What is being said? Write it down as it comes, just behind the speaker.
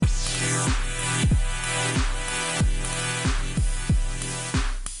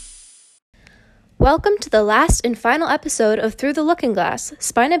Welcome to the last and final episode of Through the Looking Glass,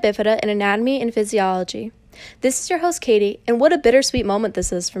 Spina Bifida in Anatomy and Physiology. This is your host, Katie, and what a bittersweet moment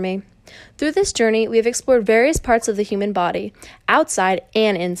this is for me. Through this journey, we have explored various parts of the human body, outside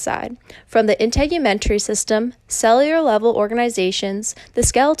and inside, from the integumentary system, cellular level organizations, the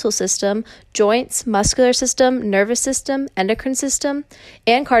skeletal system, joints, muscular system, nervous system, endocrine system,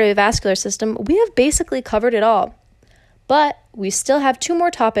 and cardiovascular system. We have basically covered it all. But we still have two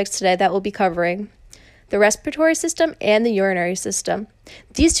more topics today that we'll be covering: the respiratory system and the urinary system.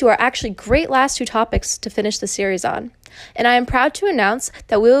 These two are actually great last two topics to finish the series on. And I am proud to announce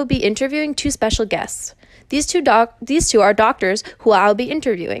that we will be interviewing two special guests. These two are doctors who I will be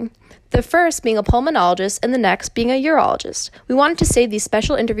interviewing. The first being a pulmonologist and the next being a urologist. We wanted to save these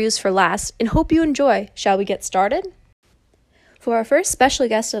special interviews for last and hope you enjoy. Shall we get started? For our first special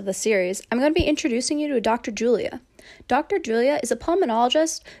guest of the series, I'm going to be introducing you to Dr. Julia. Dr. Julia is a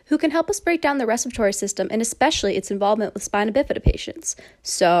pulmonologist who can help us break down the respiratory system and especially its involvement with spina bifida patients.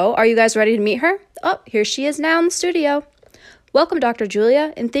 So, are you guys ready to meet her? Oh, here she is now in the studio. Welcome, Dr.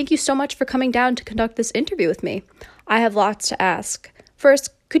 Julia, and thank you so much for coming down to conduct this interview with me. I have lots to ask. First,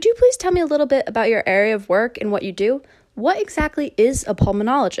 could you please tell me a little bit about your area of work and what you do? What exactly is a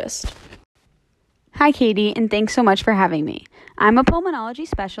pulmonologist? Hi, Katie, and thanks so much for having me. I'm a pulmonology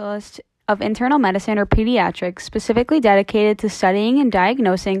specialist of internal medicine or pediatrics, specifically dedicated to studying and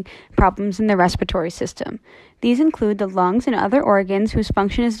diagnosing problems in the respiratory system. These include the lungs and other organs whose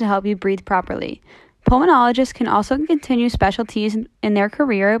function is to help you breathe properly. Pulmonologists can also continue specialties in their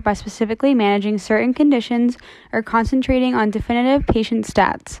career by specifically managing certain conditions or concentrating on definitive patient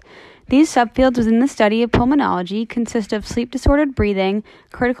stats. These subfields within the study of pulmonology consist of sleep-disordered breathing,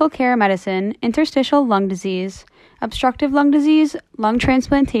 critical care medicine, interstitial lung disease, obstructive lung disease, lung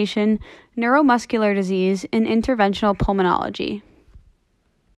transplantation, neuromuscular disease, and interventional pulmonology.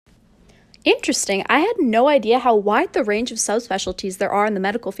 Interesting. I had no idea how wide the range of subspecialties there are in the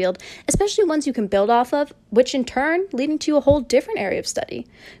medical field, especially ones you can build off of, which in turn leading to a whole different area of study.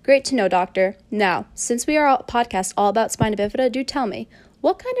 Great to know, doctor. Now, since we are a podcast all about spina bifida, do tell me,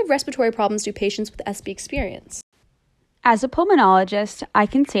 what kind of respiratory problems do patients with SB experience? As a pulmonologist, I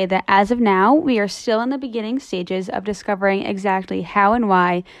can say that as of now, we are still in the beginning stages of discovering exactly how and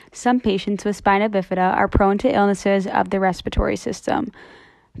why some patients with spina bifida are prone to illnesses of the respiratory system.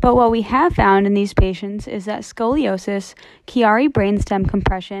 But what we have found in these patients is that scoliosis, Chiari brainstem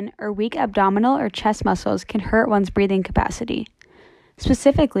compression, or weak abdominal or chest muscles can hurt one's breathing capacity.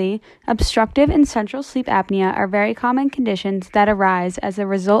 Specifically, obstructive and central sleep apnea are very common conditions that arise as a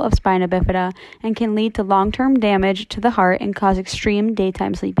result of spina bifida and can lead to long-term damage to the heart and cause extreme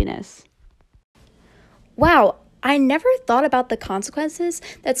daytime sleepiness. Wow, I never thought about the consequences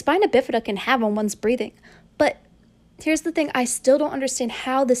that spina bifida can have on one's breathing. But here's the thing, I still don't understand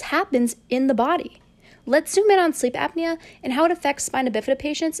how this happens in the body. Let's zoom in on sleep apnea and how it affects spina bifida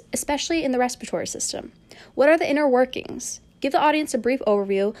patients, especially in the respiratory system. What are the inner workings? Give the audience a brief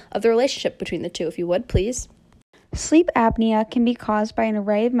overview of the relationship between the two, if you would, please. Sleep apnea can be caused by an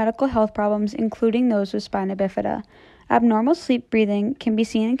array of medical health problems, including those with spina bifida. Abnormal sleep breathing can be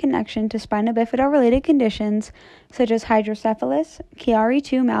seen in connection to spina bifida-related conditions such as hydrocephalus,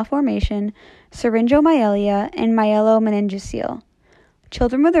 Chiari-2 malformation, syringomyelia, and myelomeningocele.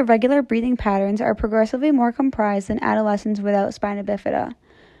 Children with irregular breathing patterns are progressively more comprised than adolescents without spina bifida.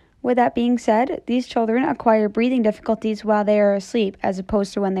 With that being said, these children acquire breathing difficulties while they are asleep as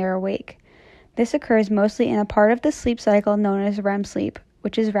opposed to when they are awake. This occurs mostly in a part of the sleep cycle known as REM sleep,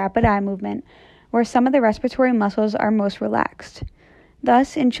 which is rapid eye movement, where some of the respiratory muscles are most relaxed.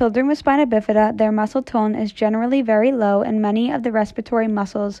 Thus, in children with spina bifida, their muscle tone is generally very low and many of the respiratory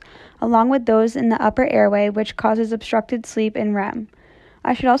muscles, along with those in the upper airway, which causes obstructed sleep in REM.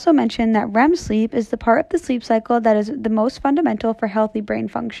 I should also mention that REM sleep is the part of the sleep cycle that is the most fundamental for healthy brain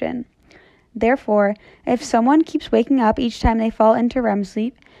function. Therefore, if someone keeps waking up each time they fall into REM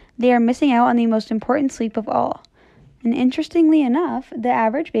sleep, they are missing out on the most important sleep of all. And interestingly enough, the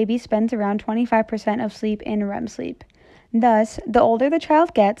average baby spends around 25% of sleep in REM sleep. Thus, the older the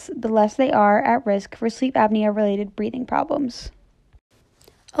child gets, the less they are at risk for sleep apnea-related breathing problems.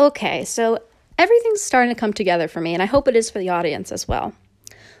 Okay, so everything's starting to come together for me, and I hope it is for the audience as well.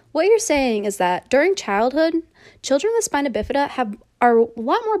 What you're saying is that during childhood, children with spina bifida are a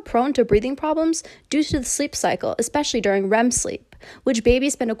lot more prone to breathing problems due to the sleep cycle, especially during REM sleep, which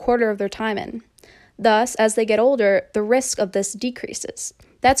babies spend a quarter of their time in. Thus, as they get older, the risk of this decreases.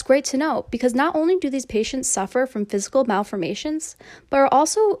 That's great to know because not only do these patients suffer from physical malformations, but are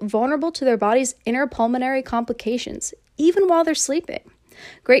also vulnerable to their body's inner pulmonary complications, even while they're sleeping.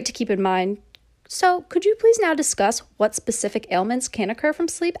 Great to keep in mind. So, could you please now discuss what specific ailments can occur from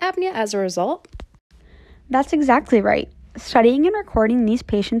sleep apnea as a result? That's exactly right. Studying and recording these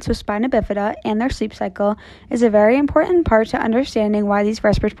patients with spina bifida and their sleep cycle is a very important part to understanding why these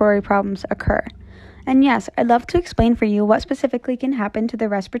respiratory problems occur. And yes, I'd love to explain for you what specifically can happen to the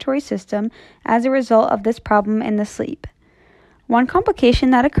respiratory system as a result of this problem in the sleep. One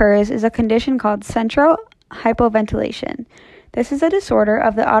complication that occurs is a condition called central hypoventilation. This is a disorder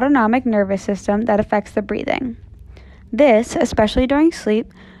of the autonomic nervous system that affects the breathing. This, especially during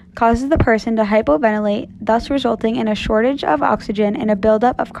sleep, causes the person to hypoventilate, thus resulting in a shortage of oxygen and a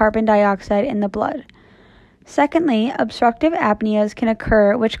buildup of carbon dioxide in the blood. Secondly, obstructive apneas can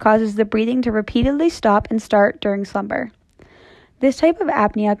occur, which causes the breathing to repeatedly stop and start during slumber. This type of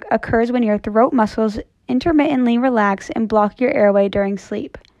apnea occurs when your throat muscles intermittently relax and block your airway during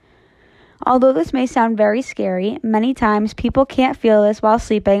sleep. Although this may sound very scary, many times people can't feel this while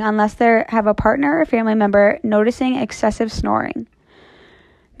sleeping unless they have a partner or family member noticing excessive snoring.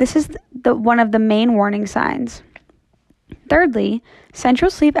 This is one of the main warning signs. Thirdly,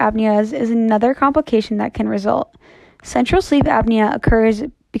 central sleep apnea is another complication that can result. Central sleep apnea occurs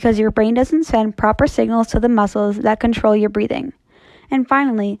because your brain doesn't send proper signals to the muscles that control your breathing. And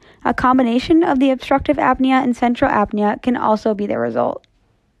finally, a combination of the obstructive apnea and central apnea can also be the result.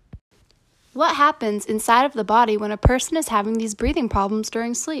 What happens inside of the body when a person is having these breathing problems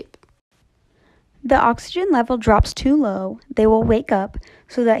during sleep? The oxygen level drops too low, they will wake up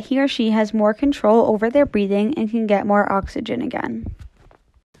so that he or she has more control over their breathing and can get more oxygen again.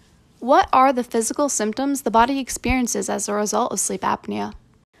 What are the physical symptoms the body experiences as a result of sleep apnea?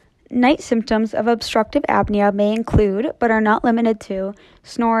 Night symptoms of obstructive apnea may include, but are not limited to,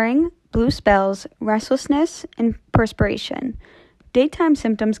 snoring, blue spells, restlessness, and perspiration. Daytime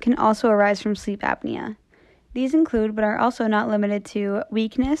symptoms can also arise from sleep apnea. These include, but are also not limited to,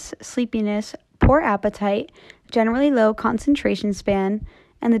 weakness, sleepiness, poor appetite, generally low concentration span,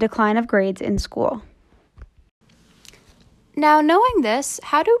 and the decline of grades in school. Now, knowing this,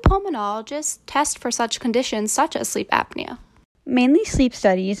 how do pulmonologists test for such conditions such as sleep apnea? Mainly sleep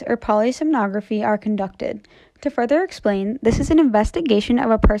studies or polysomnography are conducted. To further explain, this is an investigation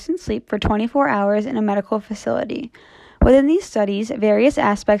of a person's sleep for 24 hours in a medical facility. Within these studies, various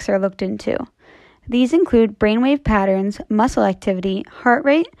aspects are looked into. These include brainwave patterns, muscle activity, heart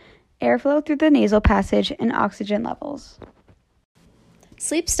rate, airflow through the nasal passage, and oxygen levels.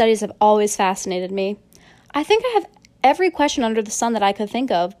 Sleep studies have always fascinated me. I think I have every question under the sun that I could think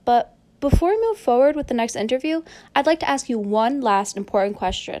of, but before we move forward with the next interview, I'd like to ask you one last important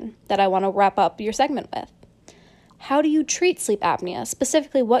question that I want to wrap up your segment with. How do you treat sleep apnea?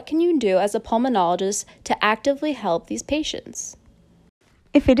 Specifically, what can you do as a pulmonologist to actively help these patients?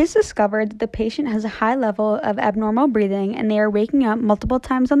 If it is discovered that the patient has a high level of abnormal breathing and they are waking up multiple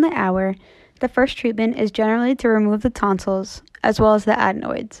times on the hour, the first treatment is generally to remove the tonsils as well as the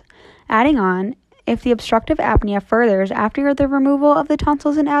adenoids. Adding on, if the obstructive apnea furthers after the removal of the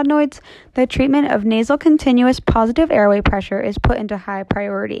tonsils and adenoids, the treatment of nasal continuous positive airway pressure is put into high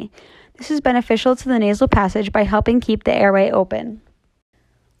priority. This is beneficial to the nasal passage by helping keep the airway open.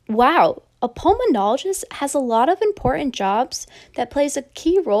 Wow, a pulmonologist has a lot of important jobs that plays a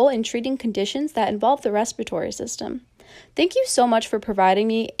key role in treating conditions that involve the respiratory system. Thank you so much for providing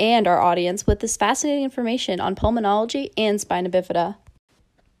me and our audience with this fascinating information on pulmonology and spina bifida.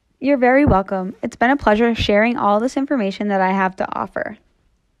 You're very welcome. It's been a pleasure sharing all this information that I have to offer.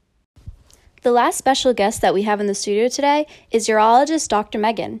 The last special guest that we have in the studio today is urologist Dr.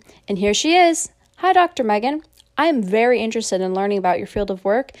 Megan, and here she is. Hi, Dr. Megan. I am very interested in learning about your field of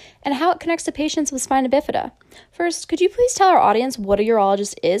work and how it connects to patients with spina bifida. First, could you please tell our audience what a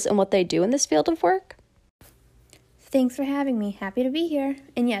urologist is and what they do in this field of work? Thanks for having me. Happy to be here.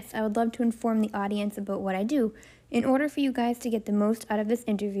 And yes, I would love to inform the audience about what I do. In order for you guys to get the most out of this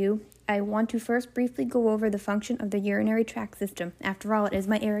interview, I want to first briefly go over the function of the urinary tract system. After all, it is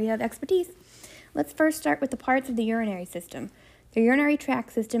my area of expertise. Let's first start with the parts of the urinary system. The urinary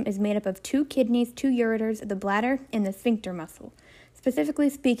tract system is made up of 2 kidneys, 2 ureters, the bladder, and the sphincter muscle. Specifically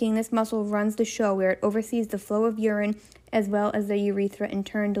speaking, this muscle runs the show where it oversees the flow of urine as well as the urethra, in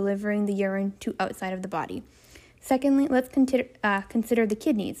turn delivering the urine to outside of the body. Secondly, let's consider the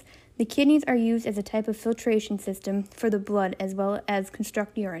kidneys. The kidneys are used as a type of filtration system for the blood as well as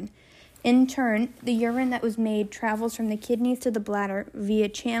construct urine. In turn, the urine that was made travels from the kidneys to the bladder via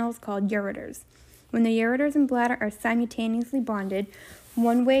channels called ureters. When the ureters and bladder are simultaneously bonded,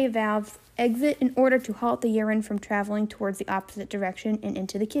 one-way valves exit in order to halt the urine from traveling towards the opposite direction and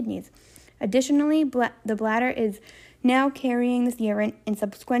into the kidneys. Additionally, the bladder is now carrying this urine and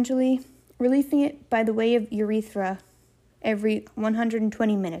subsequently releasing it by the way of urethra every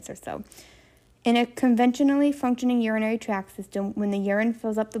 120 minutes or so. In a conventionally functioning urinary tract system, when the urine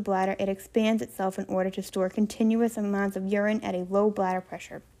fills up the bladder, it expands itself in order to store continuous amounts of urine at a low bladder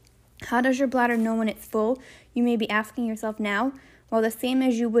pressure. How does your bladder know when it's full? You may be asking yourself now. Well, the same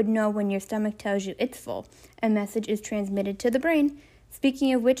as you would know when your stomach tells you it's full. A message is transmitted to the brain.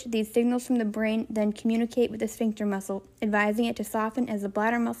 Speaking of which, these signals from the brain then communicate with the sphincter muscle, advising it to soften as the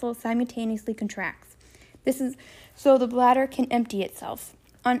bladder muscle simultaneously contracts. This is so the bladder can empty itself.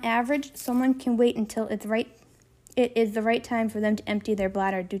 On average, someone can wait until it is the right time for them to empty their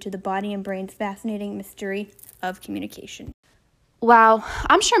bladder due to the body and brain's fascinating mystery of communication. Wow,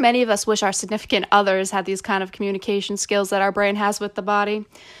 I'm sure many of us wish our significant others had these kind of communication skills that our brain has with the body,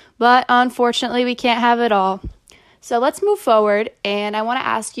 but unfortunately we can't have it all. So let's move forward, and I want to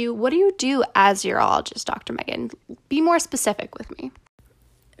ask you, what do you do as a urologist, Dr. Megan? Be more specific with me.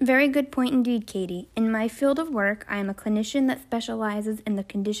 Very good point indeed, Katie. In my field of work, I am a clinician that specializes in the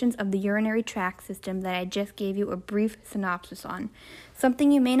conditions of the urinary tract system that I just gave you a brief synopsis on.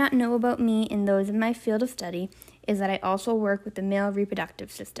 Something you may not know about me and those in my field of study is that I also work with the male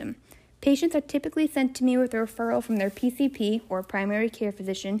reproductive system. Patients are typically sent to me with a referral from their PCP or primary care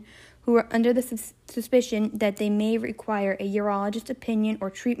physician who are under the suspicion that they may require a urologist opinion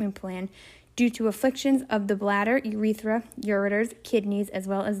or treatment plan due to afflictions of the bladder, urethra, ureters, kidneys, as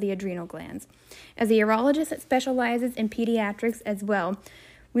well as the adrenal glands. As a urologist that specializes in pediatrics as well,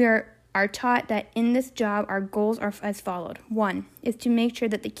 we are taught that in this job our goals are as followed. 1 is to make sure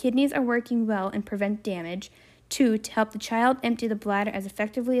that the kidneys are working well and prevent damage. 2, to help the child empty the bladder as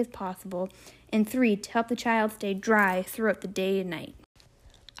effectively as possible. And 3, to help the child stay dry throughout the day and night.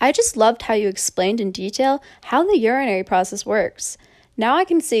 I just loved how you explained in detail how the urinary process works. Now I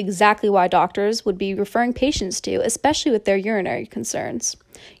can see exactly why doctors would be referring patients to you, especially with their urinary concerns.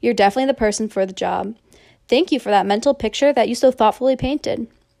 You're definitely the person for the job. Thank you for that mental picture that you so thoughtfully painted.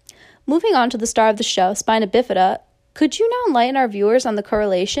 Moving on to the star of the show, spina bifida, could you now enlighten our viewers on the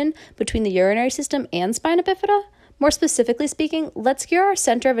correlation between the urinary system and spina bifida? More specifically speaking, let's gear our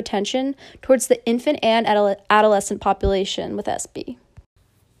center of attention towards the infant and adolescent population with SB.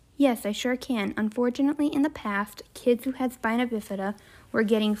 Yes, I sure can. Unfortunately, in the past, kids who had spina bifida were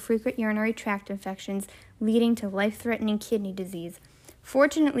getting frequent urinary tract infections, leading to life-threatening kidney disease.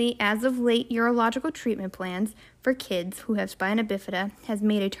 Fortunately, as of late, urological treatment plans for kids who have spina bifida has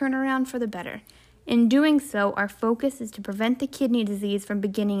made a turnaround for the better. In doing so, our focus is to prevent the kidney disease from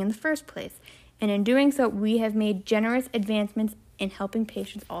beginning in the first place, and in doing so, we have made generous advancements in helping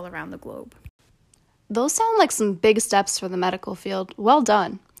patients all around the globe. Those sound like some big steps for the medical field. Well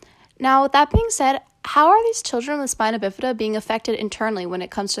done. Now, with that being said, how are these children with spina bifida being affected internally when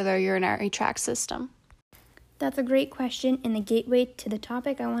it comes to their urinary tract system? That's a great question and the gateway to the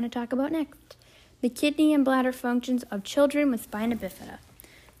topic I want to talk about next, the kidney and bladder functions of children with spina bifida.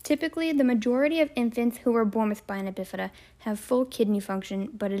 Typically, the majority of infants who are born with spina bifida have full kidney function,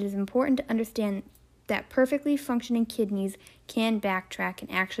 but it is important to understand that perfectly functioning kidneys can backtrack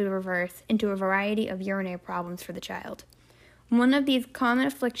and actually reverse into a variety of urinary problems for the child. One of these common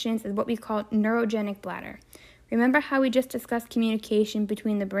afflictions is what we call neurogenic bladder. Remember how we just discussed communication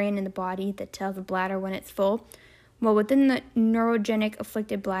between the brain and the body that tells the bladder when it's full? Well, within the neurogenic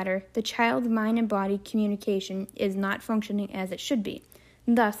afflicted bladder, the child's mind and body communication is not functioning as it should be,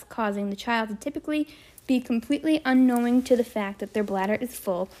 thus causing the child to typically be completely unknowing to the fact that their bladder is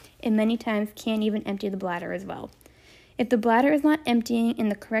full and many times can't even empty the bladder as well. If the bladder is not emptying in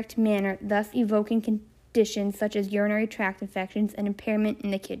the correct manner, thus evoking conditions such as urinary tract infections and impairment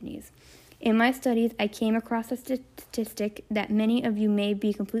in the kidneys. In my studies, I came across a statistic that many of you may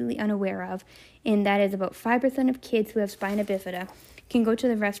be completely unaware of, and that is about 5% of kids who have spina bifida can go to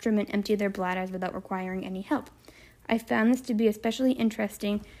the restroom and empty their bladders without requiring any help. I found this to be especially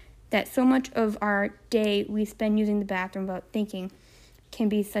interesting that so much of our day we spend using the bathroom without thinking can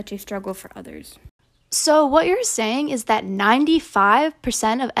be such a struggle for others. So what you're saying is that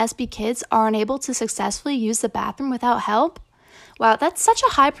 95% of SB kids are unable to successfully use the bathroom without help? Wow, that's such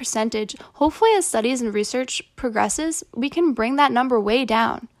a high percentage. Hopefully, as studies and research progresses, we can bring that number way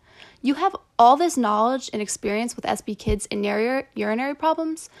down. You have all this knowledge and experience with SB kids and urinary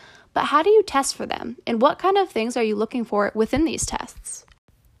problems, but how do you test for them? And what kind of things are you looking for within these tests?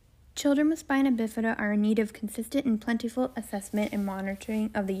 Children with spina bifida are in need of consistent and plentiful assessment and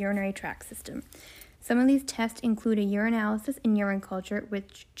monitoring of the urinary tract system. Some of these tests include a urinalysis and urine culture,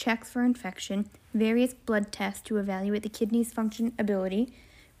 which checks for infection, various blood tests to evaluate the kidney's function ability,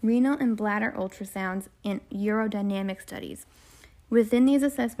 renal and bladder ultrasounds, and urodynamic studies. Within these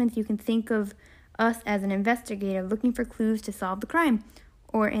assessments, you can think of us as an investigator looking for clues to solve the crime,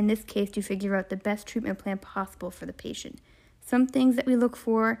 or in this case, to figure out the best treatment plan possible for the patient. Some things that we look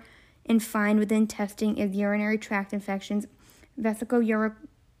for and find within testing is urinary tract infections,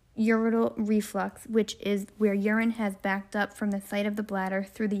 vesicoureteral reflux, which is where urine has backed up from the site of the bladder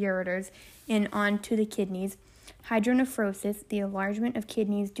through the ureters and onto the kidneys, hydronephrosis, the enlargement of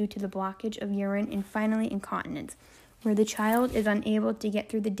kidneys due to the blockage of urine, and finally incontinence, where the child is unable to get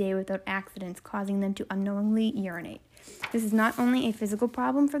through the day without accidents causing them to unknowingly urinate. This is not only a physical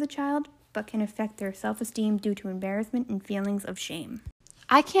problem for the child, but can affect their self-esteem due to embarrassment and feelings of shame.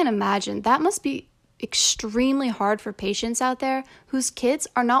 I can't imagine. That must be extremely hard for patients out there whose kids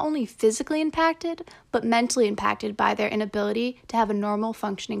are not only physically impacted, but mentally impacted by their inability to have a normal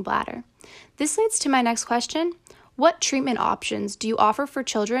functioning bladder. This leads to my next question. What treatment options do you offer for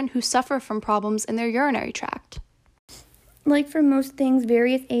children who suffer from problems in their urinary tract? Like for most things,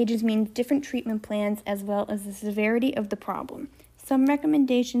 various ages means different treatment plans as well as the severity of the problem. Some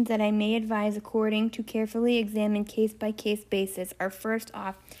recommendations that I may advise according to carefully examined case-by-case basis are first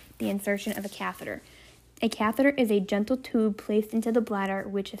off, the insertion of a catheter. A catheter is a gentle tube placed into the bladder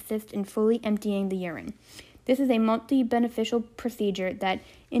which assists in fully emptying the urine. This is a multi-beneficial procedure that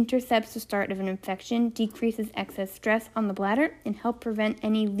intercepts the start of an infection, decreases excess stress on the bladder, and helps prevent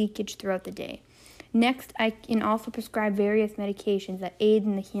any leakage throughout the day. Next, I can also prescribe various medications that aid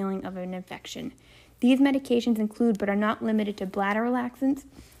in the healing of an infection. These medications include, but are not limited to, bladder relaxants,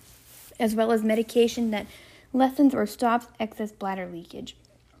 as well as medication that lessens or stops excess bladder leakage.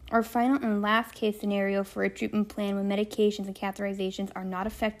 Our final and last case scenario for a treatment plan when medications and catheterizations are not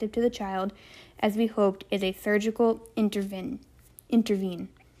effective to the child, as we hoped, is a surgical intervene.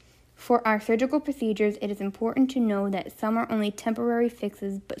 For our surgical procedures, it is important to know that some are only temporary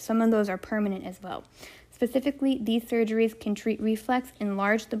fixes, but some of those are permanent as well. Specifically, these surgeries can treat reflux,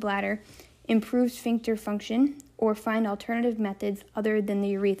 enlarge the bladder, improve sphincter function, or find alternative methods other than the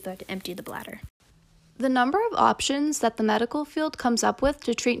urethra to empty the bladder. The number of options that the medical field comes up with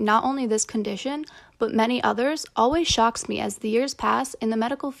to treat not only this condition, but many others, always shocks me as the years pass and the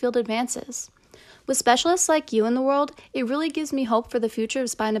medical field advances. With specialists like you in the world, it really gives me hope for the future of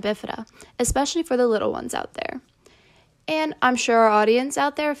spina bifida, especially for the little ones out there. And I'm sure our audience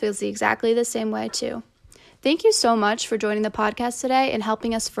out there feels exactly the same way too. Thank you so much for joining the podcast today and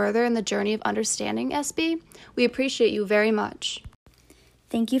helping us further in the journey of understanding SB. We appreciate you very much.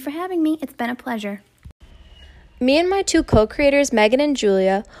 Thank you for having me. It's been a pleasure. Me and my two co-creators, Megan and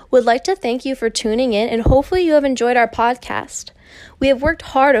Julia, would like to thank you for tuning in, and hopefully you have enjoyed our podcast. We have worked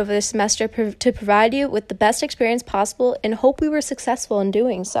hard over this semester to provide you with the best experience possible and hope we were successful in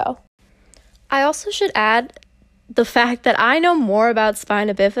doing so. I also should add the fact that I know more about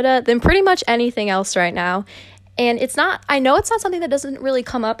spina bifida than pretty much anything else right now. And I know it's not something that doesn't really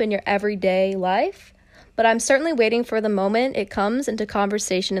come up in your everyday life, but I'm certainly waiting for the moment it comes into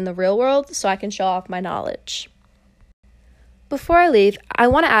conversation in the real world so I can show off my knowledge. Before I leave, I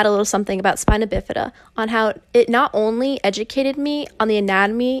want to add a little something about spina bifida on how it not only educated me on the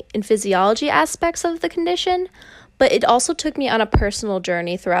anatomy and physiology aspects of the condition, but it also took me on a personal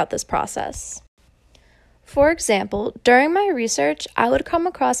journey throughout this process. For example, during my research, I would come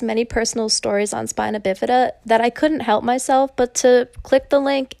across many personal stories on spina bifida that I couldn't help myself but to click the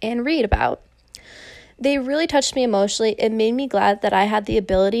link and read about. They really touched me emotionally and made me glad that I had the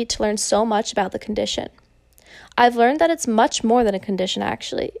ability to learn so much about the condition. I've learned that it's much more than a condition,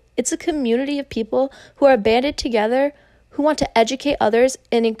 actually. It's a community of people who are banded together, who want to educate others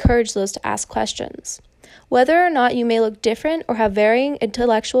and encourage those to ask questions. Whether or not you may look different or have varying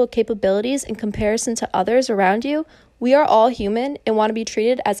intellectual capabilities in comparison to others around you, we are all human and want to be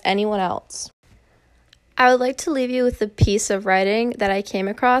treated as anyone else. I would like to leave you with a piece of writing that I came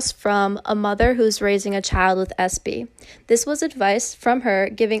across from a mother who's raising a child with SB. This was advice from her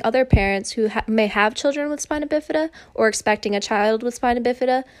giving other parents who may have children with spina bifida or expecting a child with spina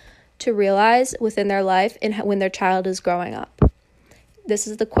bifida to realize within their life and when their child is growing up. This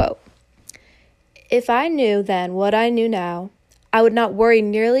is the quote. "If I knew then what I knew now, I would not worry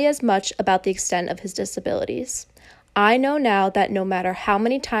nearly as much about the extent of his disabilities. I know now that no matter how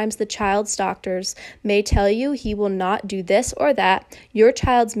many times the child's doctors may tell you he will not do this or that, your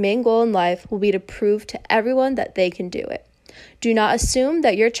child's main goal in life will be to prove to everyone that they can do it. Do not assume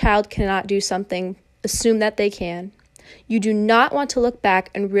that your child cannot do something, assume that they can. You do not want to look back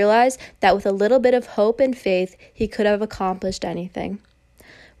and realize that with a little bit of hope and faith, he could have accomplished anything."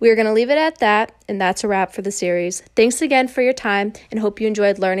 We are going to leave it at that, and that's a wrap for the series. Thanks again for your time, and hope you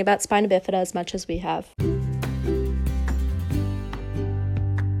enjoyed learning about spina bifida as much as we have.